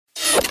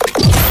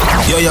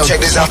Yo, check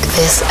this out.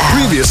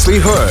 Previously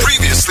heard.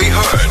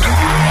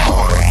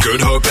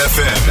 Good Hope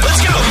FM.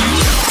 Let's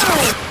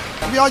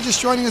go. If you are just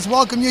joining us,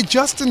 welcome you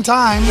just in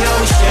time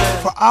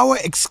for our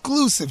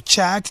exclusive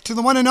chat to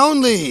the one and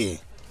only,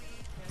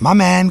 my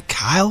man,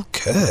 Kyle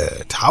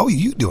Kurt. How are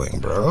you doing,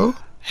 bro?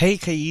 Hey,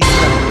 Kaiz,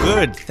 I'm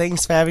good.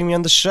 Thanks for having me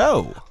on the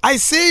show. I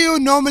see you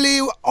normally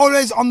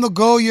always on the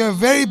go. You're a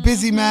very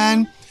busy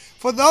man.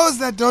 For those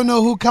that don't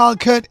know who Kyle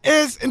Kurt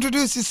is,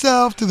 introduce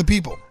yourself to the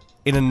people.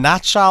 In a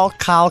nutshell,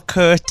 Kyle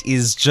Kurt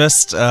is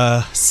just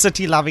a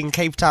city-loving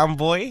Cape Town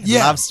boy.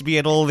 Yeah. Loves to be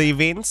at all the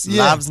events,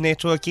 Yeah. loves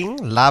networking,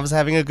 loves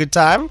having a good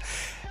time.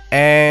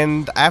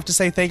 And I have to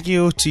say thank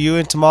you to you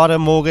and Tomato,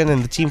 Morgan,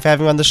 and the team for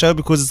having me on the show,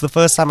 because it's the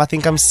first time I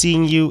think I'm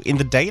seeing you in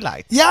the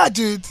daylight. Yeah,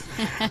 dude.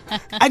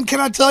 And can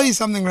I tell you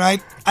something,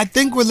 right? I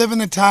think we live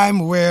in a time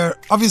where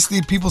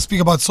obviously people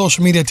speak about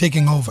social media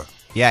taking over.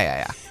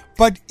 Yeah.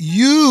 But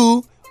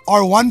you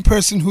are one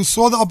person who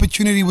saw the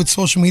opportunity with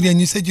social media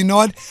and you said, you know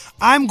what?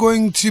 I'm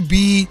going to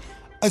be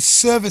a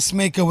service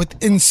maker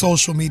within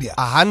social media.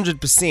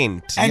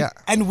 100%.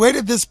 And where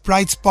did this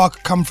bright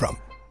spark come from?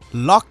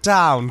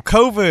 Lockdown,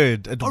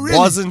 COVID, it really?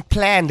 wasn't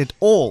planned at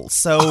all.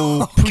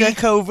 So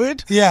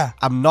pre-COVID, Yeah.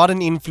 I'm not an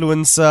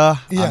influencer,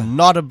 Yeah. I'm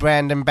not a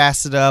brand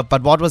ambassador,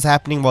 but what was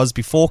happening was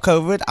before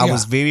COVID, I Yeah.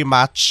 was very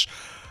much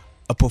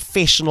a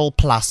professional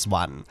plus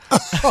one.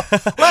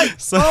 Wait.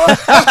 So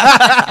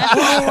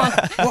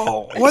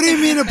Whoa. What do you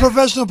mean a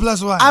professional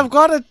plus one? I've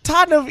got a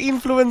ton of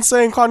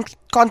influencer and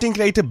content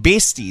creator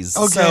besties.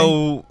 Okay.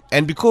 So,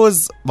 and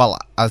because, well,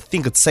 I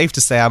think it's safe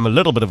to say I'm a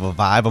little bit of a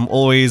vibe. I'm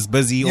always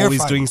busy, You're always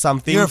fine. doing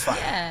something. You're fine.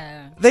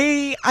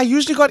 I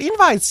usually got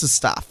invites to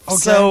stuff. Okay.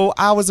 So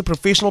I was a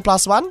professional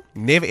plus one.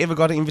 Never ever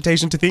got an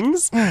invitation to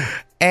things.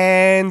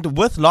 And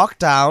with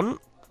lockdown,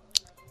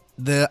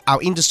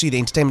 our industry, the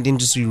entertainment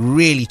industry,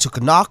 really took a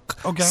knock.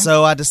 Okay.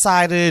 So I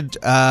decided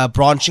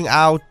branching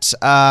out,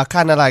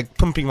 kind of like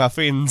pumping my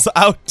friends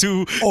out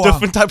to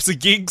different types of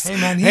gigs. Hey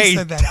man, he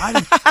said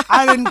that.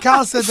 I didn't.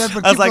 Carl said that,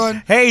 but I was keep like,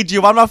 going. hey, do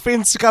you want my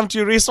friends to come to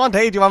your restaurant?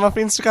 Hey, do you want my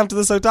friends to come to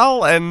this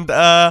hotel? And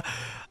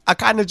I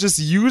kind of just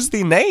used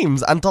their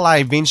names until I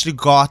eventually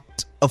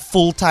got a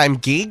full-time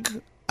gig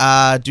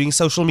doing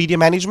social media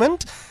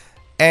management.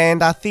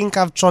 And I think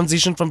I've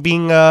transitioned from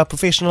being a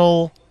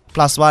professional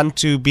plus one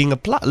to being a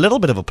little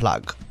bit of a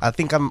plug. I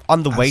think I'm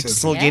on the way to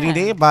still getting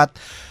there, but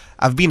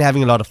I've been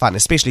having a lot of fun,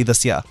 especially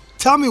this year.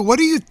 Tell me, what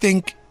do you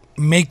think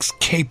makes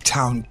Cape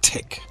Town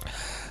tick?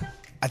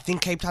 I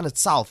think Cape Town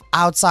itself,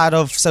 outside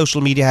of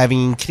social media,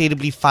 having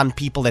incredibly fun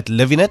people that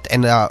live in it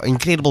and an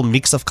incredible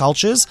mix of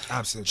cultures.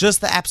 Absolutely. Just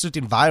the absolute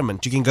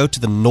environment. You can go to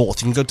the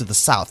north, you can go to the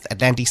south,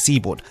 Atlantic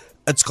seaboard.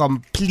 It's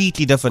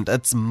completely different.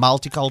 It's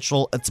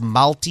multicultural. It's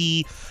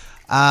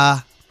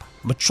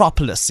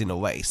metropolis in a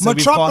way. So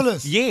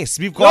Metropolis?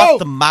 We've got Whoa.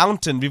 the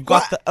mountain, we've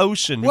got the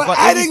ocean, we've We're got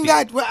adding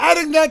everything. We're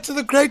adding that to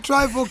the Great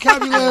Drive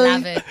vocabulary. I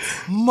love it.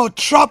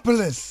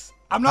 Metropolis.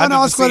 I'm not going to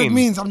ask what it 100%.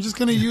 means. I'm just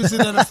going to use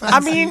it at a fancy I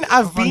mean,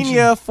 I've been function.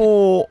 here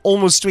for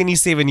almost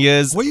 27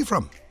 years. Where are you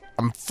from?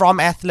 I'm from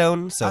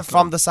Athlone, so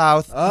from the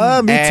south.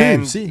 Me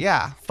and too. See,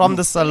 Yeah, from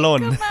the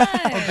salon. And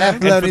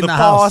Athlone for in the the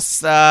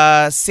house.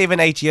 past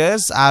 7-8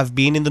 years, I've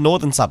been in the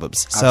northern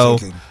suburbs. So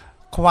Absolutely.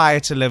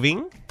 quieter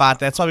living, but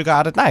that's why we go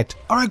out at night.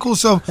 All right, cool.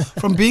 So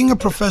from being a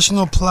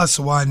professional plus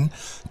one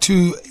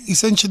to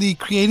essentially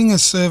creating a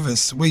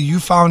service where you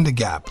found a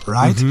gap,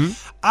 right? Mm-hmm.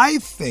 I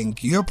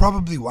think you're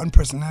probably one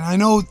person, and I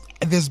know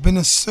there's been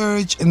a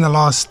surge in the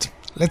last,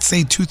 let's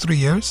say, 2-3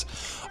 years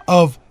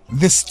of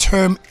this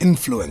term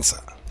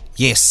influencer.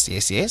 Yes.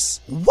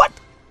 What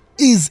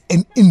is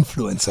an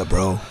influencer,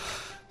 bro?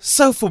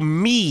 So for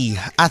me,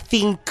 I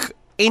think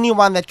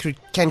anyone that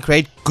can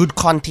create good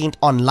content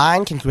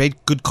online, can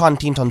create good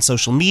content on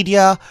social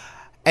media,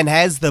 and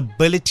has the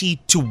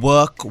ability to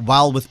work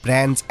well with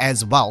brands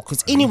as well.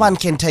 Because anyone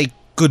can take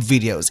good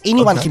videos.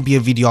 Anyone can be a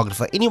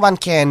videographer. Anyone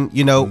can,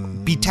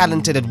 be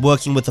talented at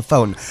working with the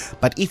phone.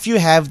 But if you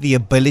have the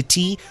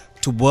ability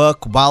to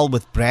work well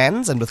with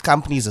brands and with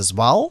companies as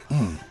well,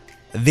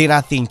 then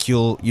I think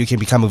you can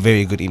become a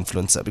very good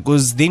influencer,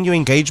 because then your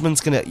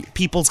engagement's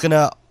people's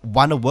gonna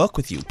want to work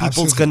with you.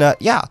 People's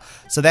Absolutely. gonna,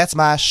 So that's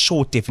my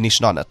short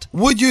definition on it.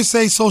 Would you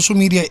say social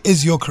media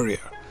is your career?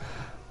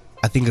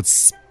 I think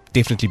it's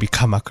definitely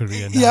become my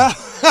career now. Yeah.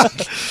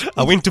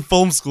 I went to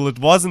film school. It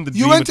wasn't the You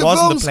dream. went It to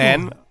wasn't film the plan.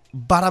 school?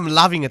 But I'm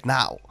loving it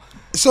now.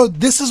 So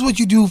this is what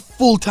you do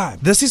full time.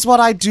 This is what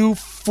I do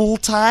full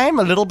time.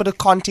 A little bit of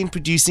content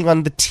producing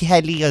on the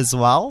telly as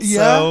well. Yeah.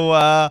 So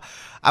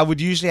I would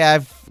usually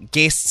have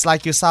guests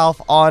like yourself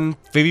on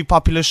very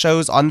popular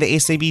shows on the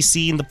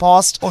SABC in the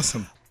past.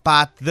 Awesome.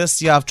 But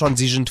this year I've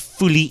transitioned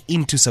fully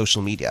into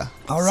social media.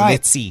 All So right.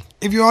 let's see.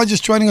 If you are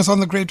just joining us on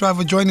the Great Drive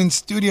or joining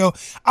studio,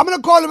 I'm going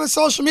to call him a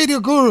social media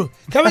guru.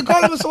 Can we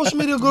call him a social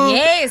media guru?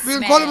 Yes, We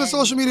can call him a man.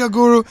 social media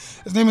guru.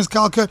 His name is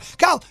Kyle Kurt.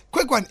 Kyle,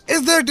 quick one.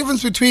 Is there a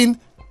difference between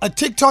a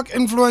TikTok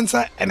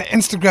influencer and an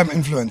Instagram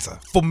influencer?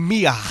 For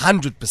me,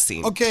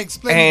 100%. Okay,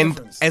 explain the And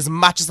difference. as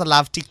much as I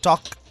love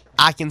TikTok,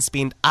 I can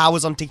spend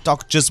hours on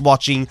TikTok just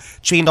watching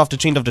trend after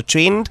trend after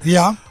trend.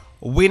 Yeah.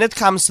 When it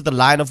comes to the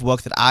line of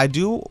work that I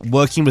do,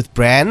 working with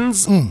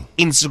brands,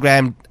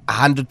 Instagram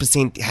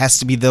 100% has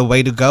to be the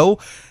way to go.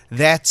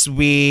 That's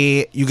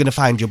where you're going to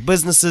find your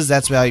businesses.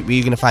 That's where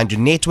you're going to find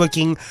your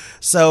networking.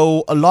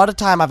 So a lot of the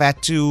time I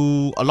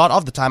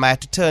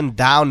had to turn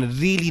down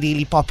really,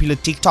 really popular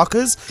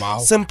TikTokers. Wow.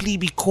 Simply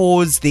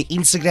because their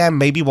Instagram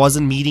maybe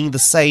wasn't meeting the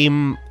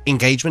same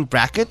engagement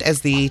bracket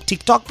as the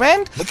TikTok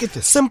brand. Look at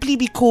this. Simply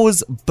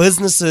because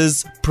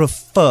businesses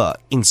prefer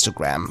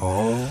Instagram.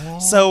 Oh.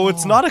 So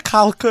it's not a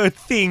Calcutta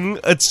thing.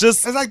 It's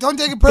just... It's like, don't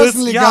take it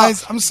personally,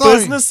 guys. I'm sorry.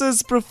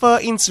 Businesses prefer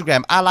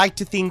Instagram. I like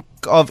to think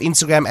of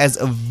Instagram as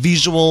a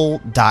visual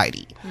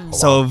diary.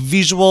 So a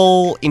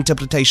visual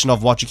interpretation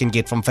of what you can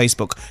get from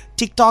Facebook.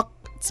 TikTok,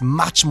 it's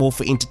much more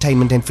for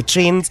entertainment and for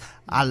trends.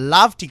 I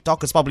love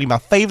TikTok. It's probably my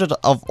favorite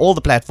of all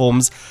the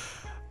platforms.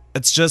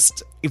 It's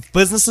just, if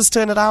businesses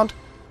turn it around,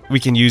 we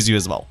can use you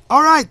as well.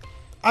 All right.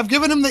 I've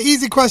given him the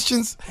easy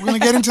questions. We're going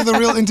to get into the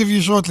real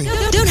interview shortly.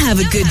 Don't have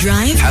a good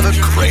drive. Have a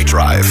great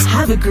drive.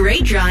 Have a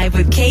great drive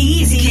with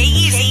K-Easy.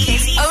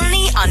 K-Easy.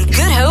 Only on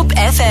Good Hope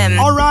FM.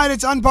 All right,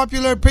 it's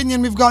Unpopular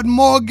Opinion. We've got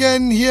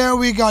Morgan here,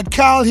 we got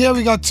Cal here,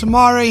 we got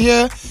Tamara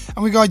here,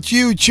 and we got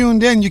you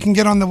tuned in. You can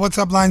get on the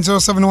WhatsApp line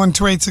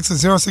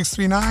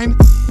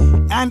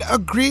 0712860639 and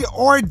agree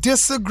or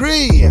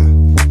disagree.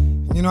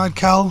 You know what,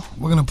 Cal?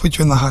 We're going to put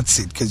you in the hot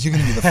seat because you're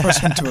going to be the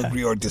first one to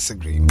agree or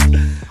disagree.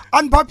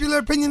 Unpopular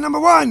opinion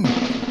number 1.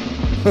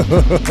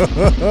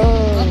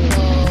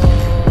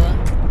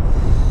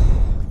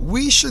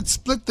 We should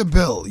split the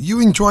bill.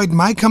 You enjoyed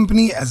my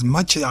company as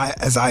much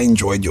as I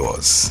enjoyed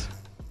yours.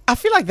 I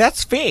feel like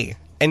that's fair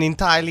and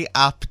entirely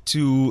up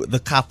to the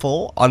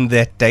couple on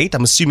that date.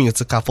 I'm assuming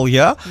it's a couple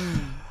here.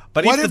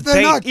 But What if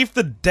they're not? if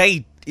the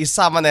date is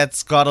someone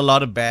that's got a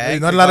lot of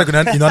bags, You're not allowed to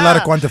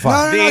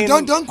quantify.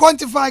 No, don't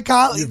quantify,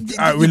 Carl.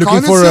 we're looking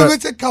can't for assume a-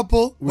 it's a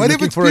couple. we're What if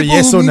looking it's for a people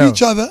yes who or meet no.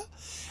 each other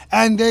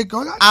and they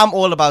go, I'm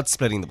all about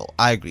splitting the bill.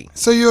 I agree.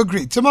 so you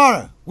agree.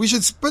 Tamara, we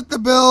should split the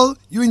bill.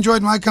 You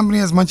enjoyed my company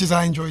as much as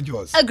I enjoyed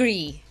yours.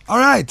 Agree. All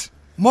right.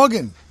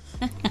 Morgan,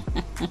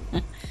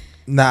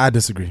 Nah, I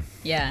disagree.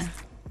 Yeah.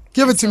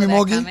 give it to Saw me, that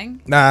Morgan.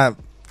 coming. Nah,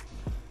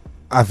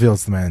 I feel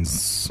it's the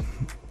man's.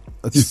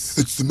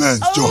 It's the man's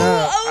job.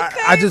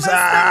 I just,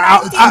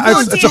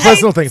 it's a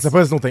personal thing. It's a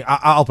personal thing.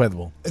 I'll play the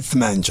ball. It's the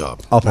man's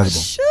job. I'll play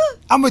the ball.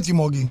 I'm with you,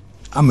 Morgan.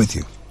 I'm with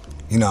you.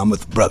 You know, I'm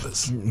with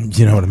brothers.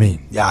 You know what I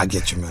mean? Yeah, I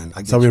get you, man. I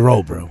get That's how we you.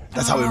 roll, bro.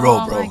 That's how we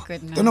roll, bro. my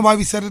goodness. Don't know why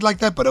we said it like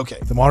that, but okay.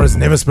 Tomorrow's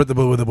never split the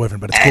bill with a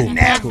boyfriend, but it's cool.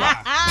 Never.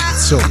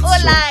 It's cool.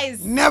 All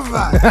lies. Never.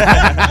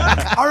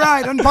 All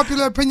right,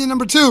 unpopular opinion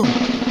number 2.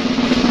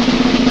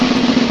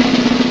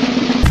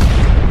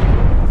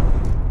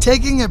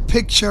 Taking a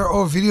picture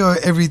or video of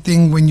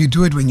everything when you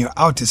do it when you're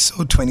out is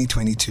so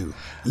 2022.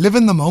 Live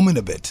in the moment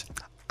a bit.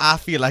 I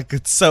feel like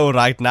it's so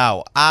right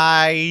now.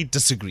 I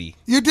disagree.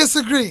 You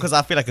disagree? Because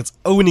I feel like it's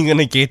only going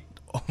to get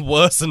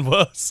worse and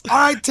worse. All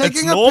right,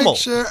 taking It's a normal.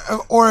 picture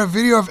or a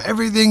video of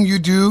everything you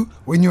do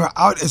when you're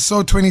out is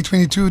so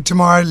 2022.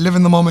 Tomorrow, live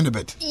in the moment a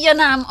bit. You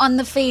know, I'm on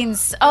the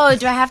fence. Oh,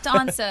 do I have to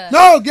answer?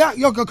 No, yeah,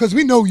 because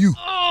we know you.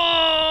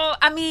 Oh,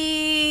 I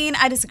mean,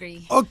 I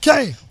disagree.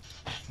 Okay,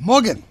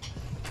 Morgan.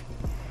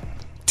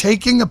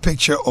 Taking a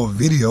picture or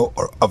video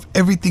or of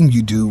everything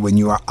you do when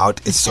you are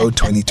out is so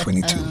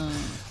 2022.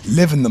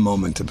 Live in the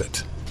moment a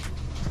bit.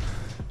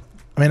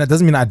 I mean, that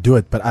doesn't mean I do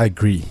it, but I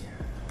agree.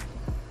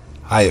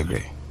 I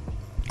agree.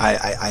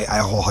 I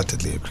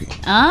wholeheartedly agree.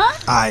 Huh?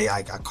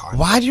 I can't.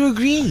 Why do you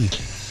agree?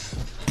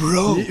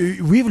 Bro.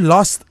 We've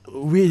lost.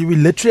 We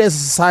literally as a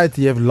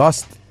society have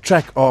lost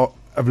track or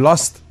have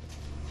lost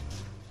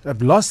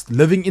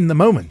living in the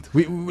moment.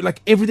 We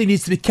like everything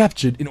needs to be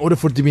captured in order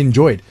for it to be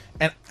enjoyed.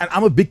 And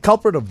I'm a big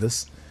culprit of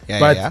this.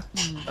 But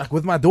like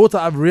with my daughter,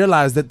 I've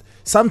realized that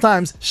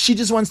sometimes she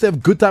just wants to have a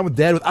good time with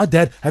dad without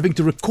dad having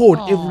to record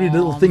every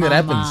little thing that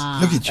happens.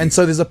 Look at you. And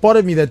so there's a part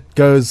of me that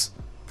goes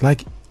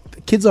like, the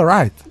kids are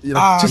right. You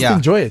know, just Yeah.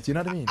 enjoy it. You know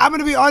what I mean? I'm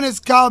going to be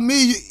honest, Carl.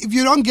 If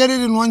you don't get it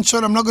in one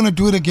shot, I'm not going to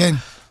do it again.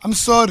 I'm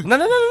sorry.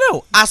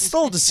 No. I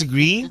still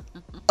disagree.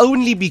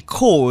 Only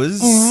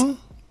because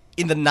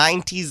in the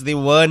 90s there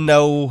were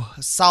no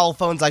cell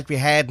phones like we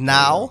had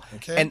now.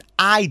 Okay. And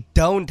I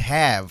don't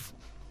have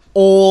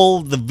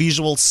all the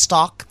visual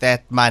stock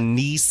that my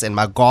niece and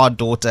my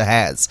goddaughter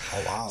has.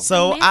 Oh, wow.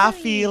 So I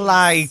feel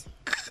like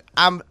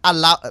I'm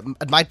allowed.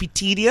 It might be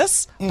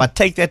tedious, but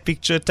take that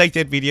picture, take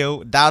that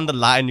video. Down the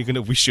line, you're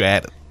gonna wish you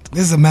had it.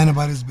 This is a man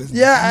about his business.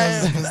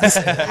 Yeah,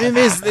 I mean,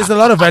 there's a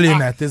lot of value in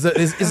that. There's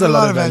a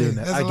lot of value in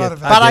that. There's I a lot get of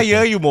it. value. But I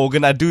hear you,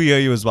 Morgan. I do hear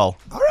you as well.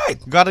 All right.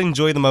 Gotta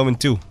enjoy the moment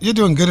too. You're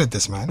doing good at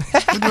this, man.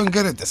 You're doing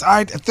good at this. All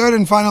right, a third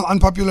and final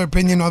unpopular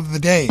opinion of the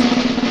day.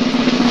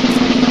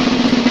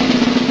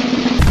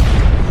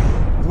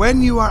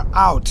 When you are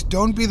out,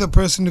 don't be the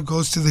person who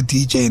goes to the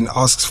DJ and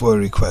asks for a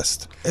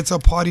request. It's a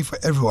party for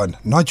everyone,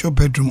 not your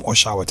bedroom or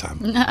shower time.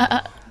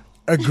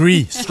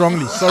 Agree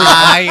strongly. Sorry.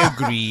 I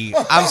agree.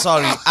 I'm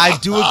sorry. I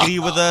do agree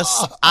with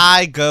this.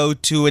 I go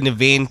to an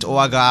event or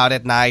I go out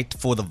at night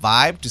for the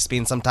vibe to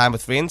spend some time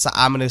with friends. So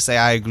I'm going to say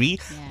I agree.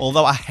 Yeah.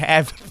 Although I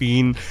have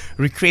been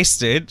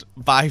requested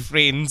by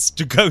friends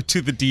to go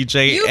to the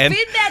DJ. You've been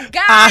that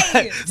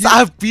guy. So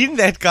I've been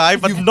that guy,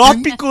 but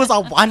not because I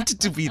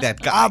wanted to be that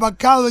guy. But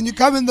Carl, when you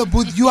come in the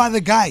booth, you are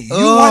the guy.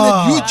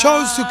 You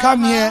chose to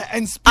come here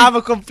and speak. I'm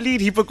a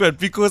complete hypocrite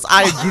because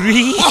I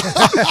agree.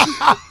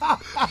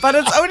 But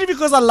it's only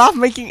because I love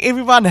making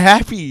everyone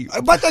happy.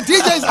 But the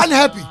DJ is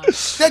unhappy.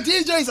 The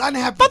DJ is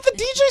unhappy. But the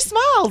DJ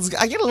smiles.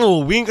 I get a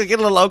little wink. I get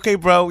a little, okay,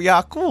 bro.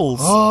 Yeah, cool.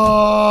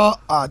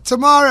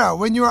 Tomorrow,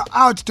 when you are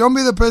out, don't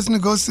be the person who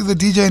goes to the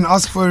DJ and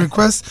asks for a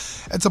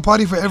request. It's a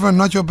party for everyone,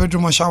 not your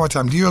bedroom or shower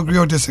time. Do you agree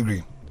or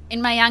disagree?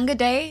 In my younger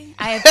day,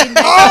 I have been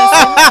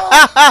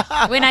that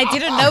person when I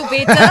didn't know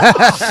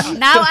better.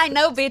 Now I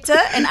know better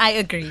and I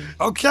agree.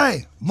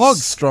 Okay. Mog.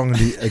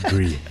 Strongly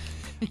agree.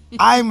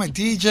 I'm a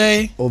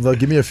DJ. Although,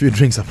 give me a few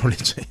drinks, I'll probably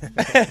change.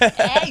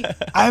 Hey.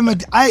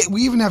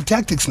 We even have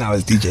tactics now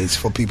as DJs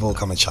for people who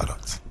come and shout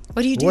outs.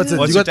 What do you do? What's it?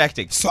 What's your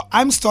tactic? So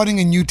I'm starting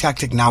a new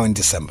tactic now in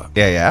December.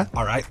 Yeah.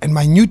 All right. And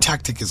my new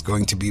tactic is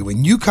going to be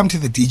when you come to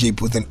the DJ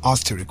booth and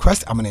ask to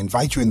request, I'm going to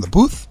invite you in the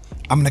booth.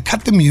 I'm going to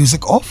cut the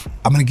music off.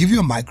 I'm going to give you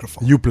a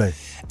microphone. You play.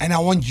 And I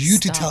want you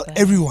to tell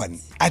everyone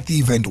at the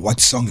event what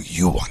song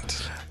you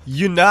want.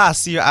 You know, I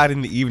see you out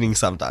in the evening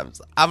sometimes.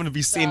 I'm going to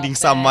be sending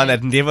someone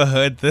that never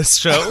heard this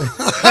show.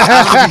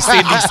 I'm going to be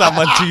sending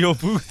someone to your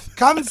booth.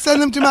 Come and send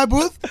them to my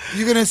booth.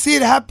 You're going to see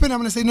it happen. I'm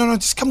going to say, no,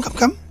 just come.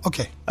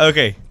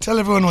 Okay. Tell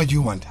everyone what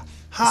you want.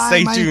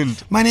 Hi, Stay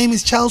tuned. My name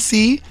is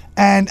Chelsea,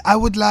 and I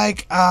would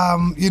like,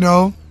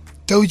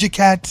 Doja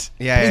Cat,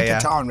 Paint the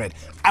Town Red.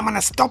 I'm going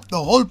to stop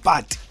the whole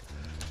party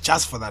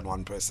just for that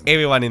one person.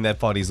 Everyone in that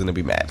party is going to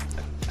be mad.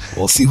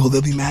 We'll see who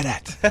they'll be mad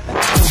at.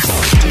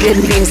 Good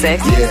music.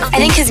 Yeah. I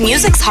think his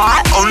music's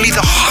hot. Only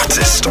the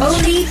hottest.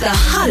 Only the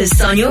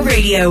hottest on your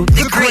radio.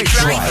 The Great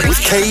Drive with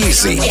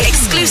K-Easy.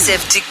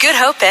 Exclusive to Good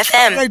Hope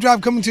FM. Great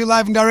Drive coming to you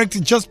live and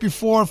direct just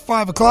before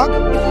 5 o'clock.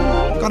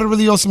 Got a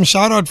really awesome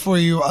shout out for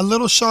you. A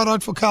little shout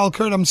out for Kyle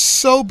Kurt. I'm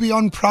so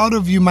beyond proud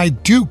of you, my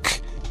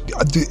Duke.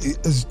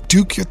 Is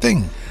Duke your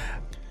thing?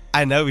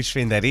 I know which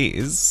friend that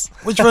is.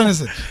 Which friend is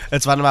it?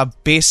 It's one of my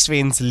best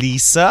friends,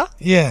 Lisa.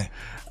 Yeah.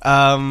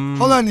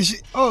 Hold on, is she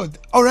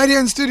already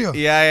in studio?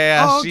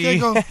 Yeah. Oh, okay,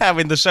 go.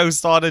 When the show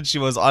started, she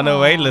was on her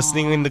way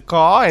listening in the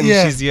car, and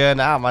she's here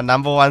now, my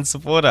number one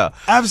supporter.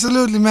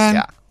 Absolutely, man.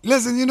 Yeah.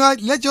 Listen, you know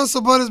what? Let your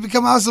supporters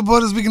become our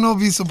supporters. We can all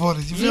be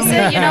supporters. You feel me?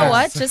 Lisa, you know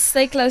what? Just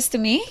stay close to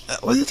me.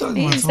 What are you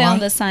talking about? Please stay on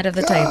the side of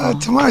the table.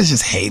 Tamara's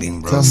just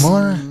hating, bro.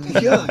 Tamara.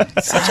 You're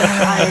such a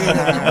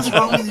hater. What's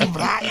wrong with you,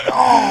 bro?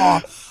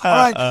 Oh.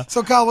 All right.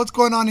 So, Kyle, what's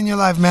going on in your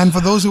life, man? For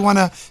those who want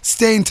to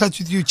stay in touch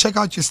with you, check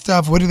out your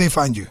stuff. Where do they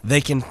find you?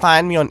 They can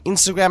find me on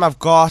Instagram. I've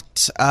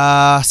got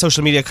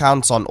social media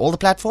accounts on all the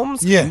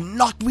platforms. Yeah.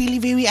 Not really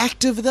very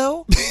active,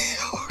 though.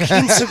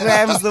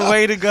 Instagram's the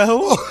way to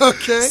go.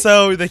 Okay.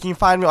 So they can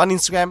find me on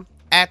Instagram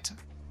at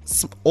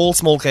all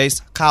small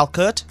case Kyle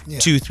Kurt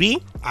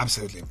 23.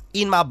 Absolutely.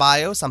 In my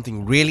bio,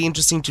 something really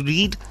interesting to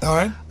read. All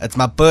right. It's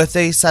my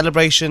birthday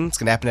celebration. It's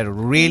going to happen at a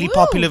really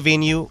popular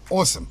venue.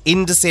 Awesome.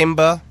 In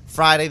December,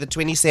 Friday the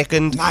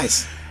 22nd.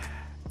 Nice.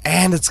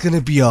 And it's going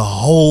to be a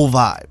whole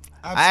vibe.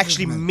 Absolutely, I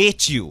actually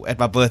met you at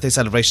my birthday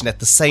celebration at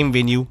the same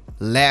venue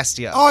last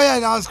year. Oh, yeah,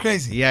 that was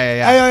crazy.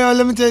 Yeah. Hey,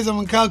 let me tell you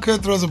something. Kyle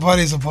Kurt throws a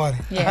party, it's a party.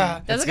 Yeah.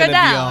 It's Doesn't going go to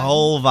be a down.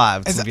 whole vibe.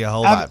 It's going to be a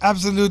whole vibe.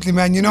 Absolutely,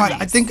 man. You know what?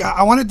 I think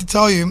I wanted to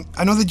tell you,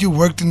 I know that you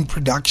worked in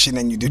production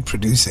and you did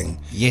producing.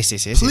 Yes.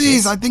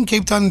 Please, I think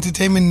Cape Town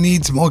Entertainment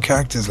needs more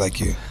characters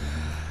like you.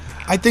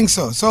 I think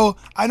so. So,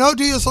 I know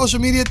do your social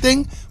media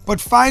thing,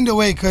 but find a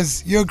way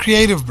because you're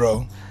creative,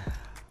 bro.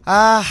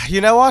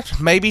 You know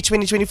what? Maybe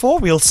 2024,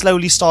 we'll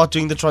slowly start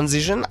doing the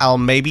transition. I'll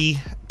maybe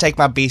take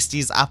my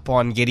besties up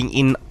on getting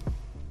in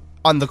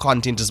on the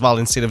content as well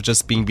instead of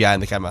just being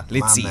behind the camera.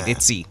 Let's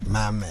see.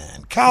 My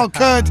man. Kyle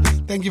Kurt,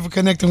 thank you for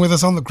connecting with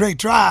us on The Great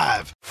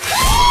Drive.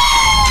 Feel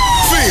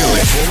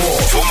it.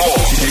 For more,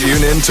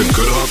 tune in to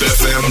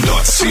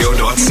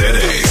goodhopefm.co.za.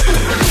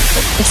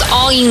 It's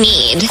all you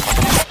need.